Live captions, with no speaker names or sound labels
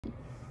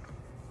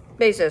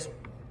Basis.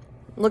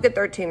 Look at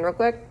 13 real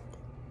quick.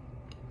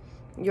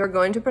 You're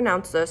going to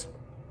pronounce this.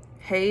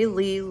 Hey,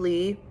 li,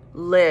 li,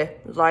 li,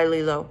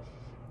 li, lo.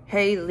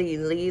 Hey, li,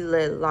 li,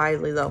 li,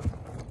 lo.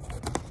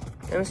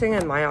 I'm singing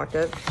in my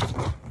octave.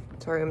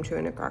 Sorry, I'm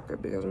chewing a cracker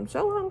because I'm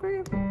so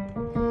hungry.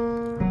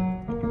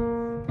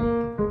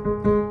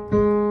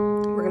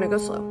 We're gonna go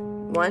slow.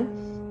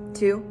 1,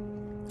 2,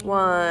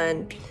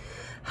 1.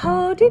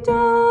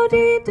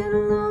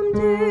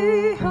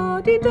 Howdy-do-dee-diddle-dum-dee,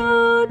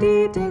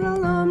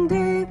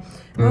 howdy-do-dee-diddle-dum-dee,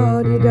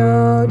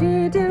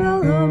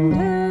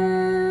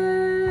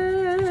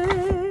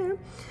 howdy-do-dee-diddle-dum-dee.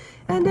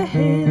 And a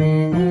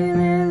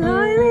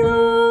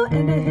hey-li-li-li-li-li-lo,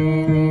 and a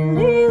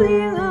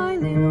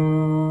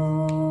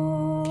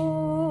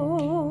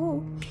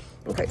hey-li-li-li-li-lo.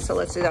 Okay, so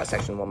let's do that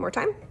section one more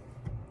time.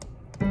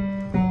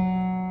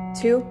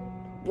 2,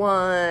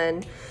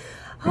 1.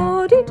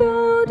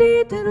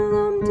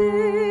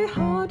 Howdy-do-dee-diddle-dum-dee,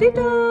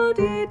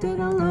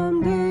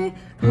 howdy-do-dee-diddle-dum-dee,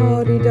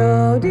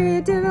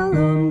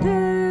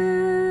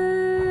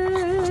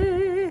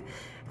 howdy-do-dee-diddle-dum-dee.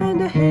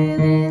 And a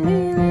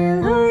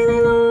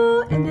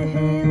hey-li-li-li-li-li-lo, and a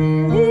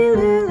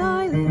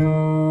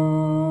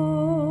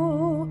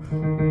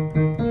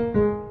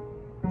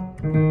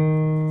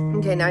hey-li-li-li-li-li-lo.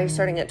 Okay, now you're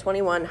starting at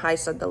 21. Hi,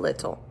 said the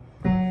little.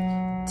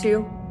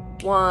 2,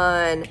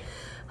 1.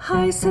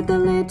 Hi, said the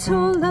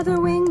little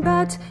leather-winged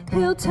bat.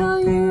 He'll tell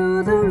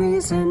you the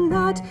reason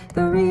that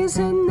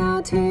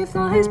he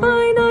flies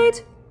by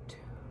night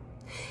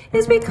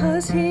is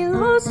because he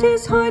lost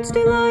his heart's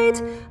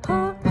delight.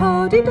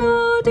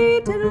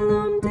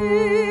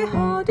 Howdy-do-dee-diddle-dum-dee,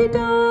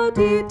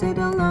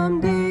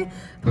 howdy-do-dee-diddle-dum-dee,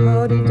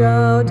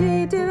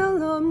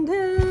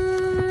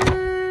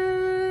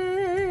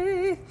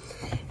 howdy-do-dee-diddle-dum-dee.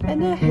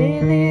 And a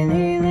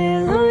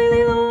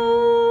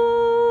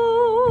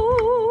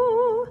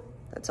hey-li-li-li-li-li-lo.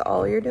 That's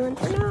all you're doing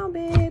for now, baby.